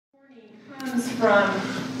comes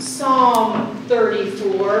from Psalm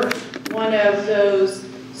 34, one of those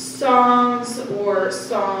songs or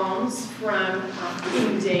psalms from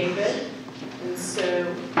King David. And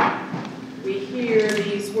so we hear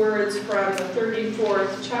these words from the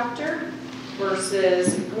 34th chapter,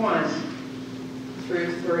 verses 1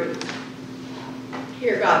 through 3.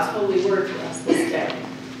 Hear God's holy word for us this day.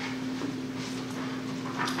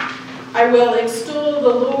 I will extol the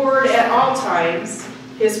Lord at all times.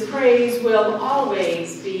 His praise will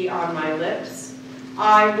always be on my lips.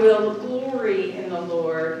 I will glory in the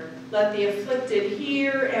Lord. Let the afflicted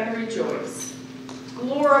hear and rejoice.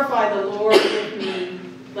 Glorify the Lord with me.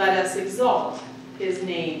 Let us exalt his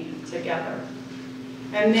name together.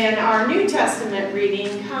 And then our New Testament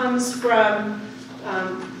reading comes from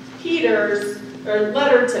Peter's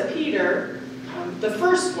letter to Peter, the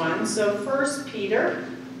first one. So 1 Peter,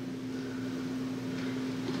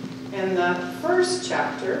 in the first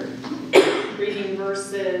chapter, reading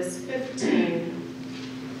verses 15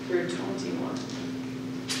 through 21.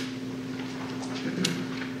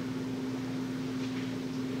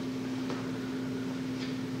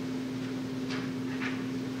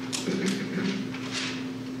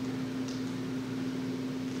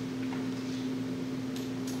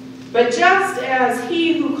 But just as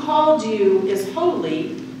he who called you is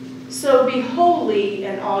holy, so be holy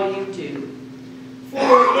in all you do.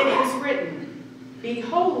 For it is written, be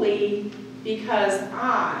holy because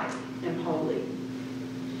I am holy.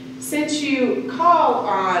 Since you call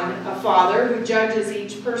on a Father who judges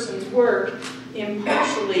each person's work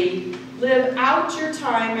impartially, live out your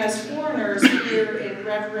time as foreigners here in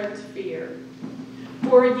reverent fear.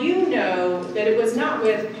 For you know that it was not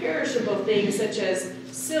with perishable things such as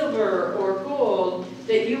silver or gold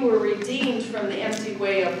that you were redeemed from the empty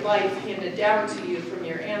way of life handed down to you from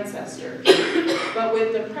your ancestors, but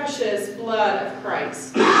with the precious blood of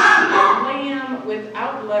Christ, a lamb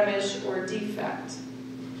without blemish or defect.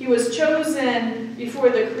 He was chosen before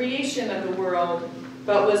the creation of the world,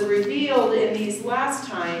 but was revealed in these last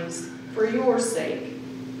times for your sake.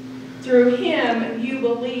 Through him you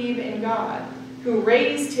believe in God, who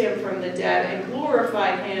raised him from the dead and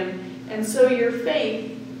glorified him, and so your faith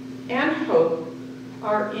and hope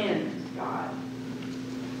are in God.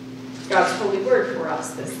 God's holy word for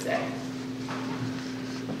us this day.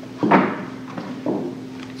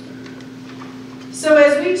 So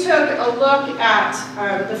as we took a look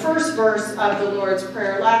at the first verse of the Lord's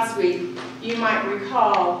Prayer last week, you might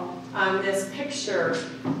recall this picture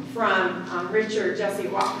from Richard Jesse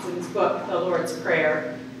Watson's book, The Lord's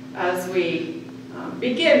Prayer, as we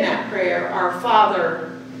begin that prayer, Our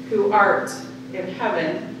Father, who art in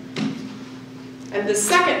heaven. And the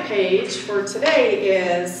second page for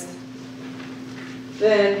today is,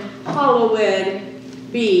 then hallowed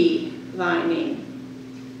be thy name.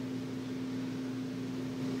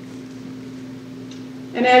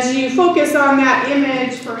 And as you focus on that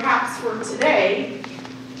image, perhaps for today,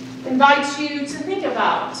 invite you to think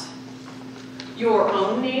about your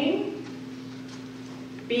own name,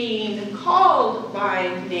 being called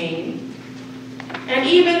by name, and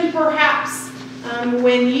even perhaps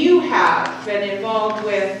when you have been involved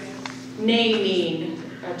with naming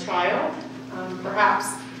a child, perhaps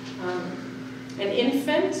an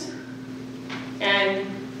infant, and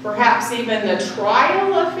perhaps even the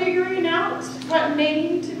trial of figuring out what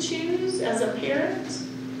name to choose as a parent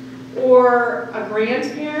or a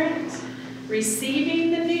grandparent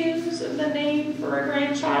receiving the news of the name for a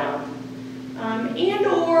grandchild, and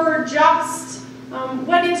or just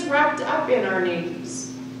what is wrapped up in our names.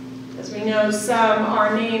 As we know, some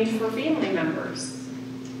are named for family members.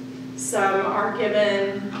 Some are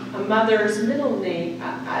given a mother's middle name,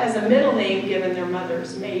 as a middle name given their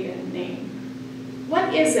mother's maiden name.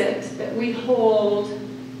 What is it that we hold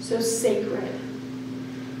so sacred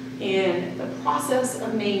in the process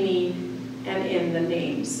of naming and in the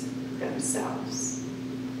names themselves?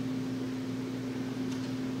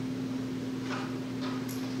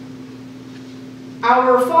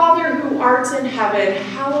 Our Father who art in heaven,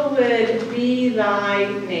 hallowed be thy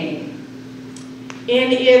name.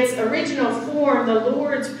 In its original form, the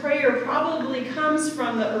Lord's Prayer probably comes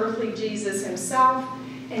from the earthly Jesus himself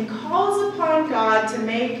and calls upon God to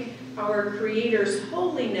make our Creator's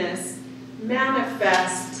holiness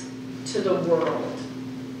manifest to the world.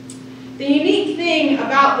 The unique thing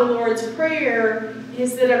about the Lord's Prayer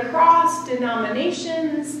is that across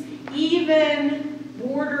denominations, even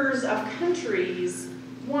borders of countries,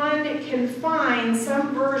 one can find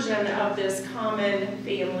some version of this common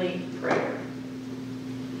family prayer.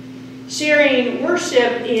 Sharing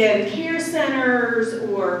worship in care centers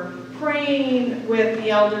or praying with the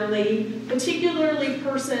elderly, particularly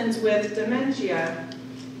persons with dementia,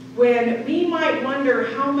 when we might wonder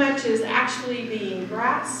how much is actually being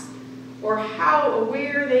grasped or how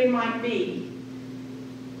aware they might be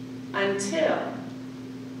until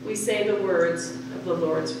we say the words of the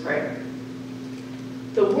Lord's Prayer.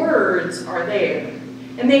 The words are there,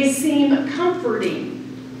 and they seem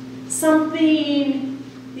comforting, something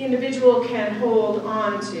the individual can hold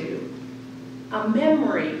on to, a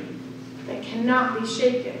memory that cannot be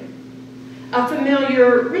shaken, a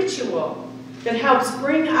familiar ritual that helps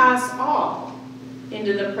bring us all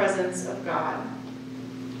into the presence of God.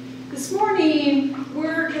 This morning,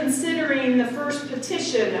 we're considering the first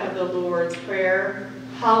petition of the Lord's Prayer,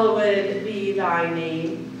 Hallowed be thy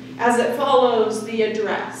name, as it follows the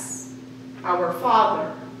address, Our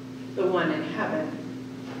Father, the one in heaven.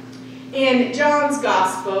 In John's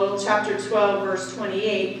Gospel, chapter 12, verse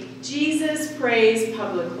 28, Jesus prays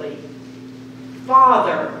publicly,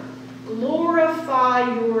 Father,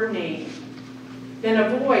 glorify your name. Then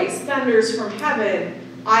a voice thunders from heaven,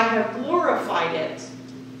 I have glorified it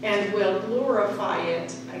and will glorify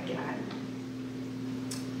it again.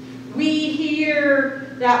 We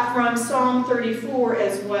hear that from Psalm 34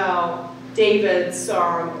 as well, David's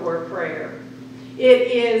song or prayer.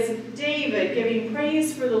 It is David giving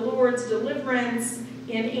praise for the Lord's deliverance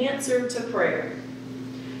in answer to prayer.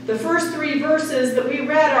 The first 3 verses that we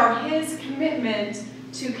read are his commitment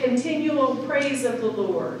to continual praise of the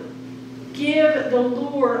Lord. Give the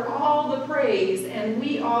Lord all the praise, and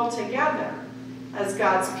we all together, as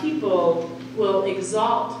God's people, will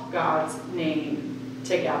exalt God's name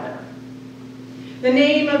together. The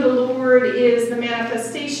name of the Lord is the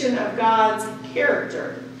manifestation of God's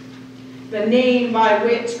character, the name by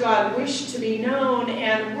which God wished to be known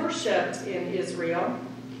and worshipped in Israel,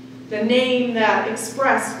 the name that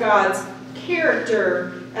expressed God's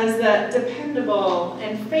character as the dependable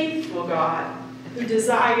and faithful God who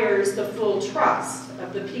desires the full trust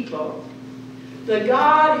of the people, the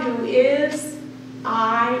God who is,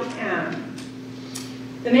 I am.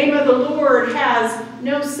 The name of the Lord has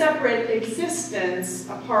no separate existence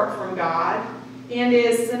apart from God and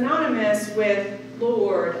is synonymous with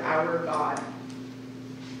Lord our God.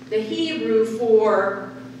 The Hebrew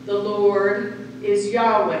for the Lord is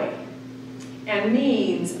Yahweh and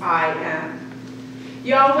means I am.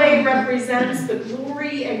 Yahweh represents the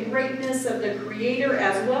glory and greatness of the Creator,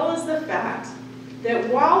 as well as the fact that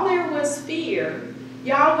while there was fear,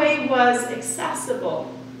 Yahweh was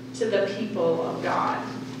accessible to the people of God.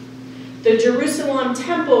 The Jerusalem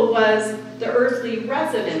temple was the earthly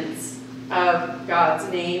residence of God's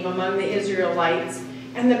name among the Israelites,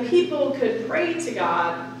 and the people could pray to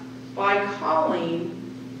God by calling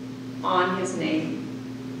on his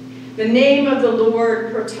name. The name of the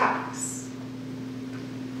Lord protects.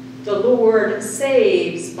 The Lord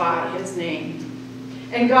saves by his name.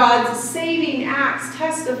 And God's saving acts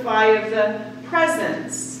testify of the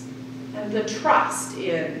presence and the trust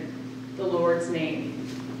in the Lord's name.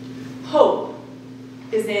 Hope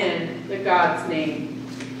is in the God's name.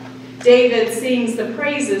 David sings the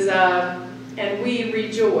praises of, and we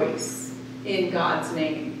rejoice in God's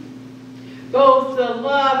name. Both the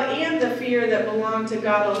love and the fear that belong to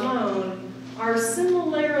God alone are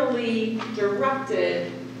similarly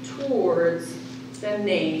directed towards the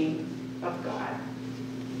name of God.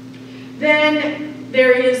 Then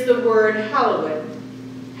there is the word hallowed,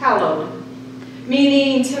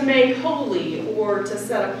 meaning to make holy or to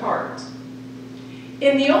set apart.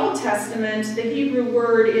 In the Old Testament, the Hebrew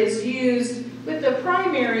word is used with the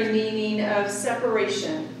primary meaning of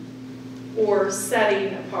separation or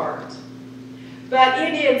setting apart. But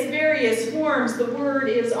in its various forms, the word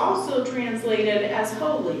is also translated as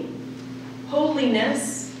holy,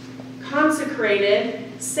 holiness,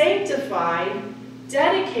 consecrated, sanctified,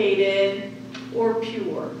 dedicated, or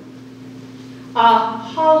pure. A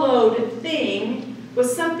hallowed thing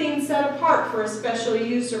was something set apart for a special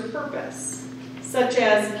use or purpose, such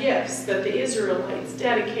as gifts that the Israelites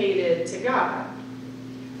dedicated to God.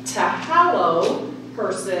 To hallow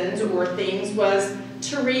persons or things was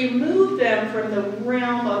to remove them from the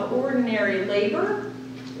realm of ordinary labor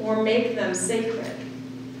or make them sacred,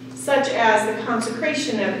 such as the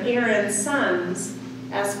consecration of Aaron's sons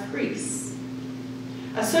as priests.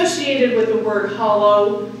 Associated with the word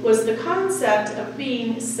hallow was the concept of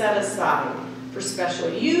being set aside for special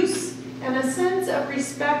use and a sense of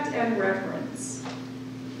respect and reverence,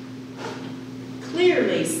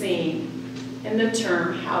 clearly seen in the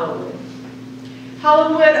term hallowed.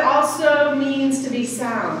 Hallowed also means to be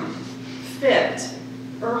sound, fit,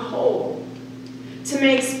 or whole, to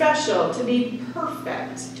make special, to be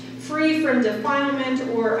perfect, free from defilement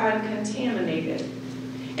or uncontaminated.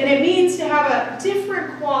 And it means to have a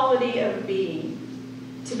different quality of being,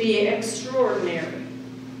 to be extraordinary,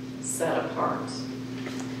 set apart.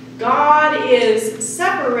 God is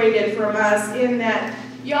separated from us in that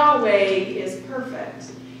Yahweh is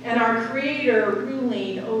perfect, and our Creator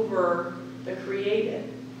ruling over the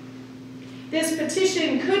created. This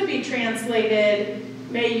petition could be translated,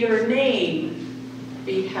 "May your name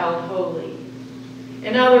be held holy."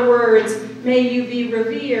 In other words, may you be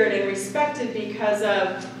revered and respected because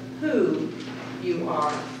of who you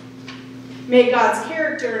are. May God's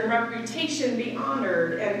character and reputation be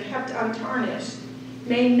honored and kept untarnished.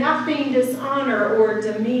 May nothing dishonor or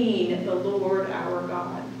demean the Lord our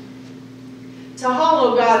God. To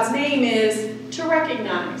hallow God's name is to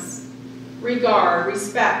recognize, regard,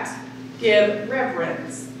 respect, give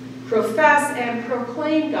reverence, profess, and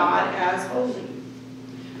proclaim God as holy.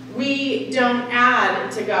 We don't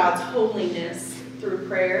add to God's holiness through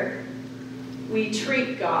prayer. We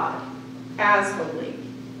treat God as holy.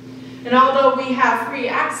 And although we have free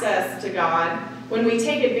access to God, when we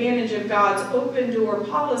take advantage of God's open door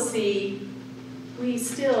policy, we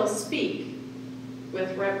still speak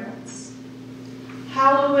with reverence.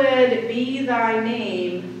 Hallowed be thy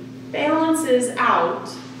name balances out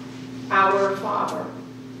our Father.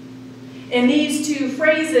 In these two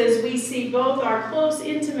phrases, we see both our close,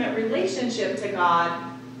 intimate relationship to God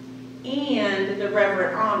and the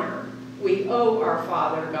reverent honor we owe our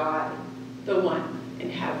Father God, the one in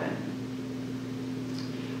heaven.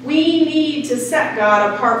 We need to set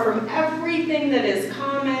God apart from everything that is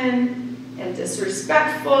common and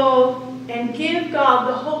disrespectful and give God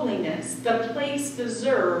the holiness, the place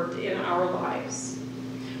deserved in our lives.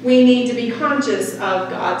 We need to be conscious of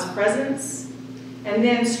God's presence and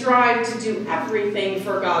then strive to do everything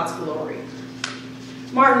for God's glory.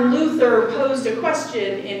 Martin Luther posed a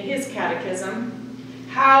question in his catechism: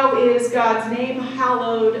 how is God's name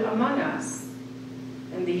hallowed among us?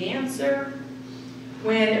 And the answer: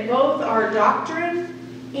 when both our doctrine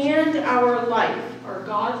and our life are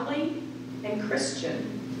godly and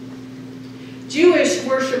Christian. Jewish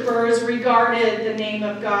worshipers regarded the name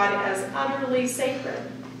of God as utterly sacred.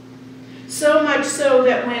 So much so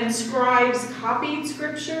that when scribes copied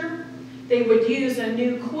scripture, they would use a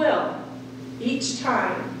new quill each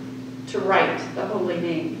time to write the holy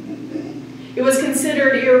name. It was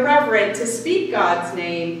considered irreverent to speak God's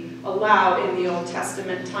name aloud in the Old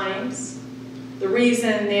Testament times. The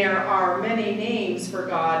reason there are many names for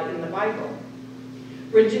God in the Bible.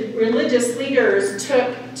 Religious leaders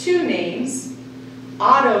took two names,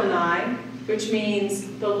 Adonai, which means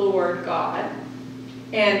the Lord God,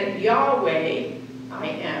 and Yahweh, I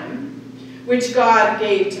am, which God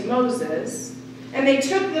gave to Moses, and they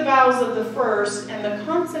took the vowels of the first and the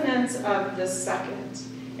consonants of the second,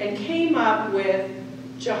 and came up with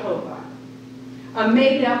Jehovah, a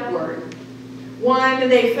made-up word, one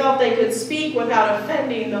they felt they could speak without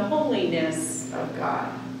offending the holiness of God.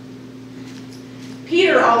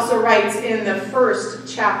 Peter also writes in the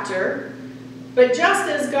first chapter, "But just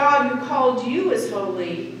as God who called you is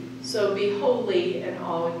holy, so be holy in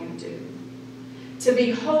all you do." To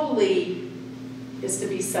be holy is to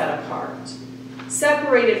be set apart,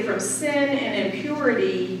 separated from sin and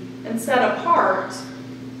impurity, and set apart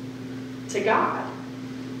to God.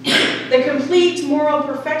 The complete moral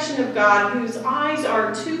perfection of God, whose eyes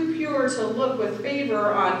are too pure to look with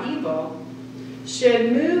favor on evil,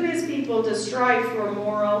 should move his people to strive for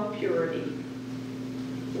moral purity,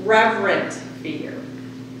 reverent fear,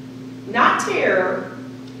 not terror,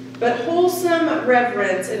 but wholesome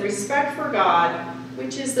reverence and respect for God,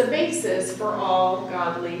 which is the basis for all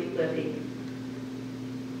godly living.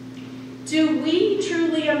 Do we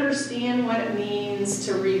truly understand what it means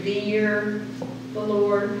to revere the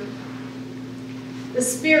Lord? The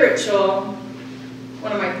spiritual,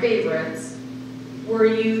 one of my favorites, "Were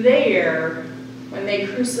you there when they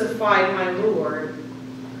crucified my Lord?"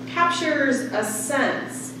 captures a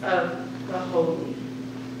sense of the holy.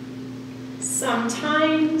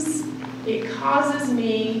 Sometimes it causes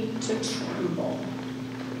me to tremble.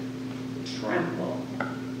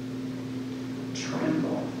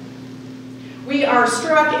 We are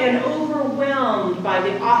struck and overwhelmed by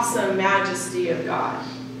the awesome majesty of God.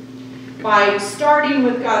 By starting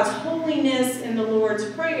with God's holiness in the Lord's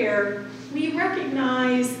Prayer, we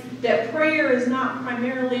recognize that prayer is not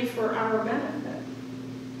primarily for our benefit.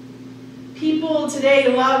 People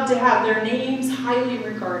today love to have their names highly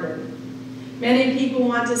regarded. Many people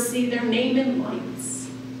want to see their name in lights,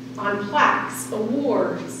 on plaques,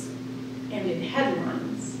 awards, and in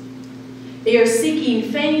headlines. They are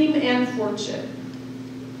seeking fame and fortune.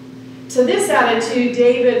 To this attitude,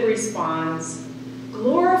 David responds,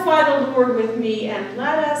 "Glorify the Lord with me, and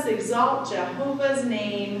let us exalt Jehovah's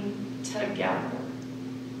name together."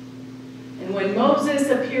 And when Moses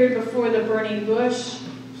appeared before the burning bush,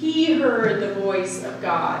 he heard the voice of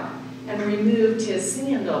God and removed his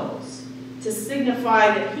sandals to signify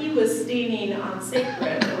that he was standing on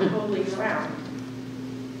sacred or holy ground.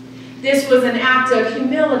 This was an act of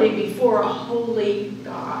humility before a holy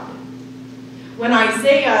God. When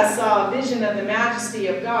Isaiah saw a vision of the majesty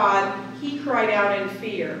of God, he cried out in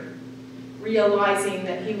fear, realizing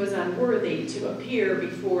that he was unworthy to appear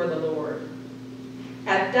before the Lord.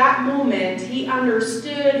 At that moment, he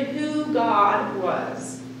understood who God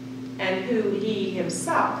was and who he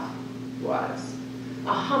himself was,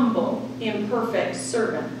 a humble, imperfect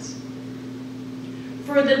servant.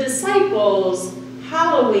 For the disciples,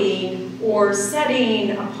 hallowing or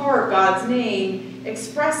setting apart God's name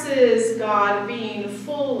expresses God being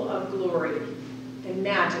full of glory and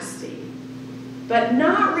majesty, but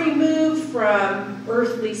not removed from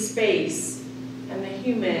earthly space and the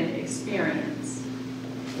human experience.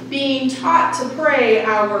 Being taught to pray,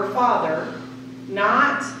 "Our Father,"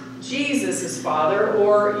 not Jesus' Father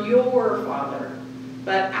or your Father,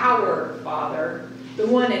 but our Father, the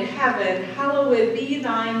one in heaven, hallowed be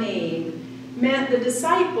thy name, meant the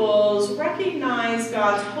disciples recognized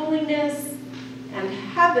God's holiness and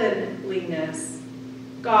heavenliness,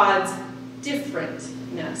 God's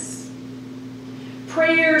differentness.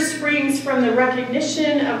 Prayer springs from the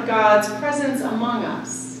recognition of God's presence among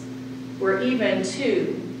us, where even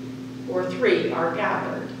 2 or 3 are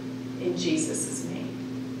gathered in Jesus' name.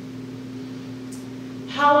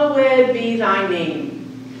 Hallowed be thy name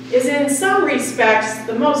is in some respects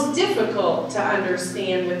the most difficult to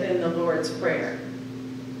understand within the Lord's Prayer.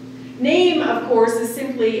 Name, of course, is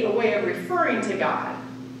simply a way of referring to God.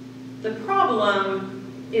 The problem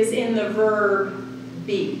is in the verb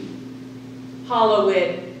be.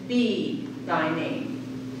 Hallowed be thy name.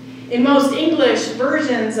 In most English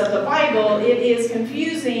versions of the Bible, it is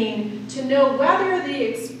confusing to know whether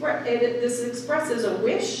this expresses a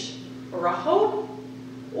wish or a hope,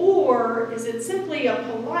 or is it simply a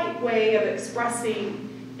polite way of expressing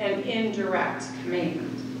an indirect command.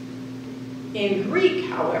 In Greek,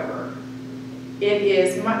 however, it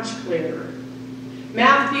is much clearer.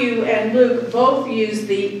 Matthew and Luke both use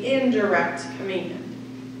the indirect command.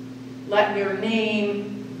 Let your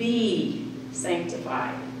name be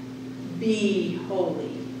sanctified. Be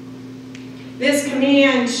holy. This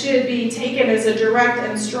command should be taken as a direct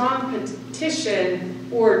and strong petition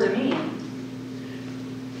or demand.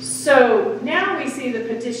 So now we see the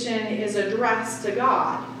petition is addressed to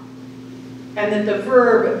God, and that the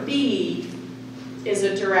verb be is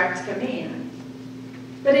a direct command.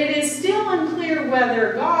 But it is still unclear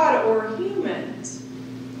whether God or humans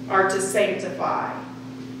are to sanctify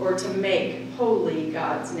or to make holy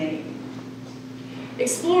God's name.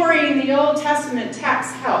 Exploring the Old Testament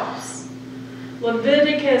text helps.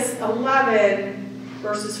 Leviticus 11,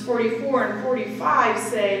 verses 44 and 45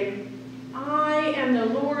 say, "I am the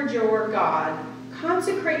Lord your God.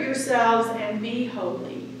 Consecrate yourselves and be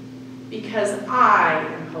holy, because I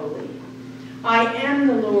am holy. I am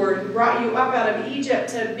the Lord who brought you up out of Egypt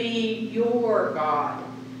to be your God.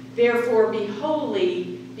 Therefore be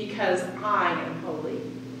holy, because I am holy."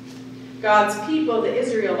 God's people, the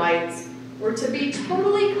Israelites, were to be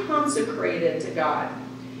totally consecrated to God.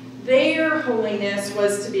 Their holiness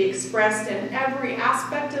was to be expressed in every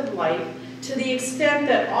aspect of life, to the extent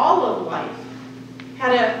that all of life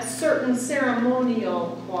had a certain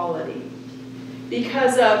ceremonial quality.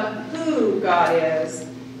 Because of who God is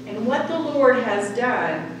and what the Lord has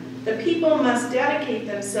done, the people must dedicate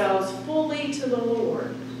themselves fully to the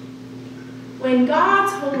Lord. When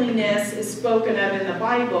God's holiness is spoken of in the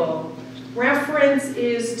Bible, reference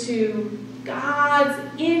is to God's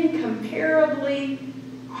incomparably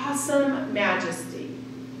awesome majesty,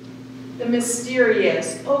 the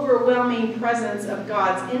mysterious, overwhelming presence of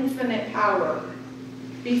God's infinite power,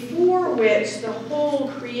 before which the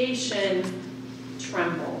whole creation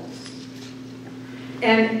trembles,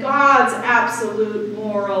 and God's absolute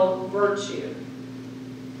moral virtue,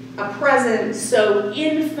 a presence so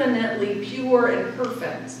infinitely pure and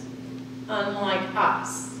perfect, unlike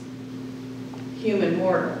us, human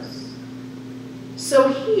mortals. So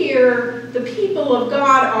here, the people of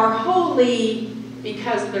God are holy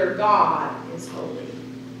because their God is holy.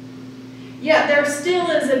 Yet there still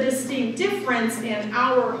is a distinct difference in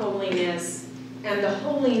our holiness and the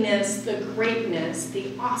holiness, the greatness,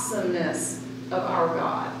 the awesomeness of our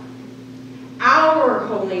God. Our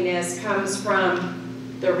holiness comes from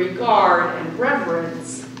the regard and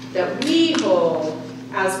reverence that we hold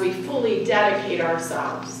as we fully dedicate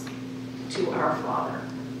ourselves to our Father.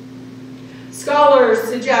 Scholars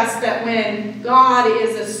suggest that when God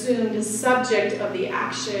is assumed subject of the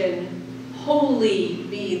action, "Holy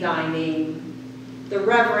be thy name," the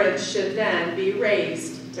reverence should then be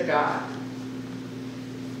raised to God.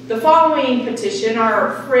 The following petition,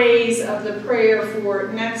 our phrase of the prayer for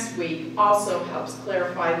next week, also helps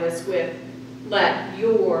clarify this with, "Let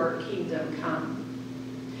your kingdom come."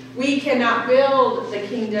 We cannot build the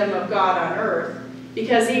kingdom of God on earth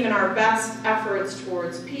because even our best efforts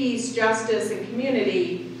towards peace, justice, and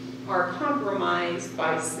community are compromised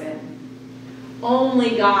by sin.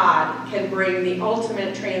 Only God can bring the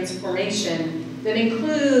ultimate transformation that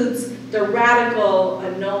includes the radical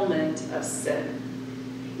annulment of sin.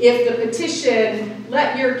 If the petition,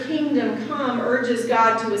 "Let your kingdom come," urges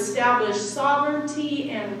God to establish sovereignty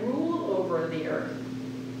and rule over the earth,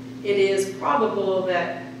 it is probable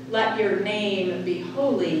that "Let your name be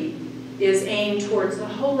holy" is aimed towards the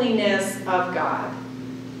holiness of God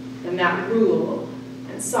and that rule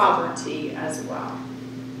and sovereignty as well.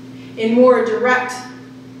 In more direct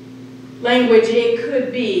language, it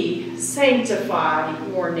could be, "Sanctify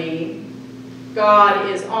your name." God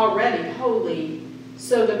is already holy,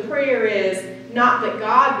 so the prayer is not that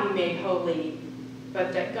God be made holy,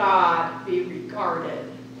 but that God be regarded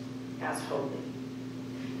as holy.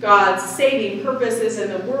 God's saving purposes in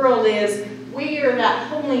the world is where that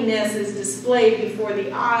holiness is displayed before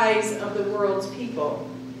the eyes of the world's people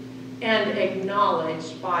and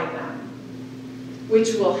acknowledged by them,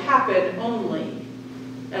 which will happen only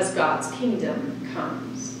as God's kingdom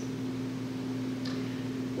comes.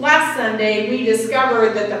 Last Sunday, we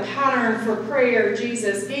discovered that the pattern for prayer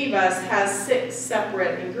Jesus gave us has 6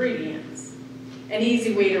 separate ingredients. An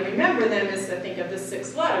easy way to remember them is to think of the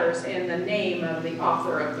 6 letters in the name of the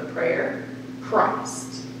author of the prayer,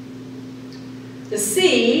 Christ. The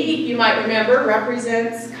C, you might remember,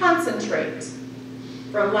 represents concentrate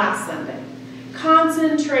from last Sunday.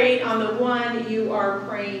 Concentrate on the one you are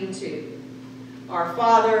praying to, our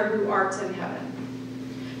Father who art in heaven.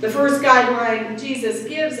 The first guideline Jesus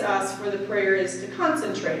gives us for the prayer is to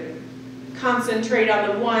concentrate. Concentrate on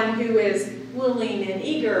the one who is willing and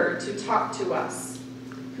eager to talk to us,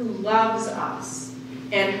 who loves us,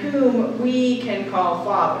 and whom we can call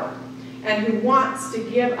Father, and who wants to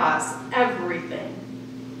give us everything,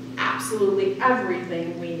 absolutely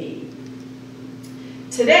everything we need.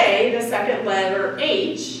 Today, the second letter,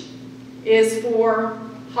 H, is for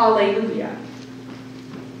Hallelujah.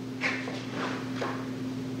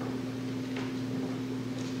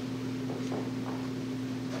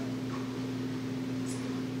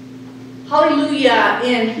 Hallelujah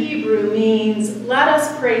in Hebrew means "let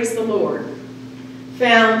us praise the Lord,"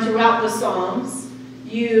 found throughout the Psalms,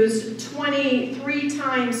 used 23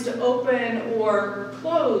 times to open or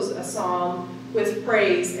close a psalm with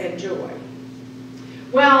praise and joy.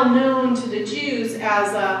 Well known to the Jews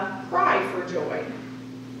as a cry for joy.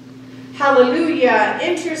 Hallelujah,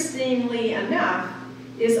 interestingly enough,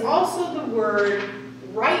 is also the word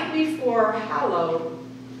right before hallow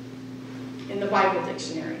in the Bible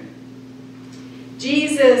dictionary.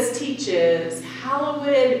 Jesus teaches,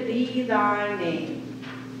 "Hallowed be thy name,"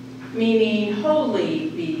 meaning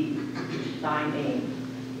holy be thy name.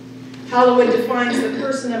 Hallowed defines the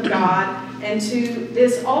person of God, and to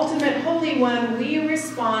this ultimate holy one we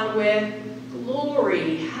respond with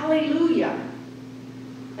glory, hallelujah.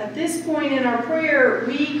 At this point in our prayer,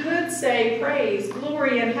 we could say praise,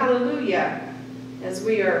 glory, and hallelujah as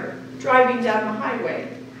we are driving down the highway,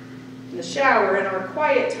 in the shower, in our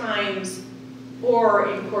quiet times, or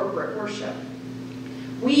in corporate worship.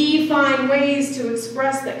 We find ways to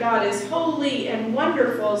express that God is holy and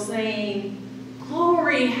wonderful, saying,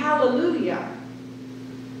 "Glory, hallelujah."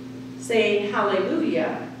 Saying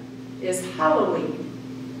hallelujah is hallowing,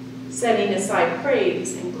 setting aside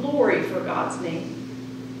praise and glory for God's name.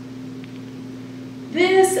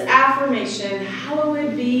 This affirmation,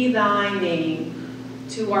 "Hallowed be thy name,"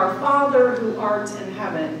 to our Father who art in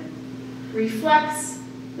heaven, reflects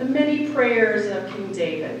the many prayers of King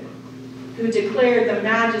David, who declared the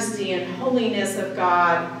majesty and holiness of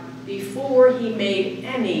God before he made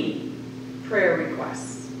any prayer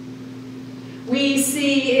requests. We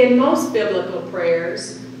see in most biblical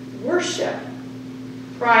prayers worship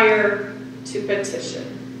prior to petition.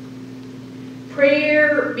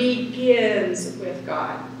 Prayer begins with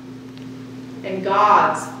God and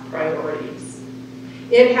God's priorities.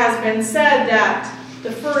 It has been said that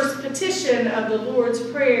the first petition of the Lord's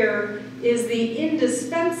Prayer is the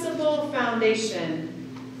indispensable foundation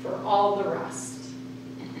for all the rest.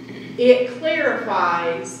 It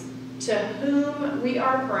clarifies to whom we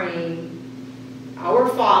are praying, our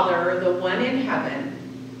Father, the one in heaven,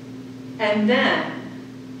 and then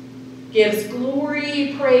gives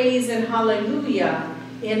glory, praise, and hallelujah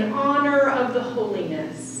in honor of the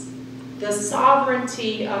holiness, the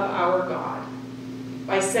sovereignty of our God,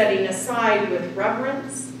 by setting aside with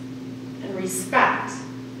reverence and respect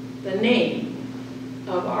the name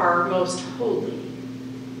of our most holy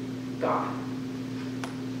God.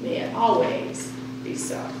 May it always be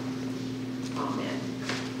so. Amen.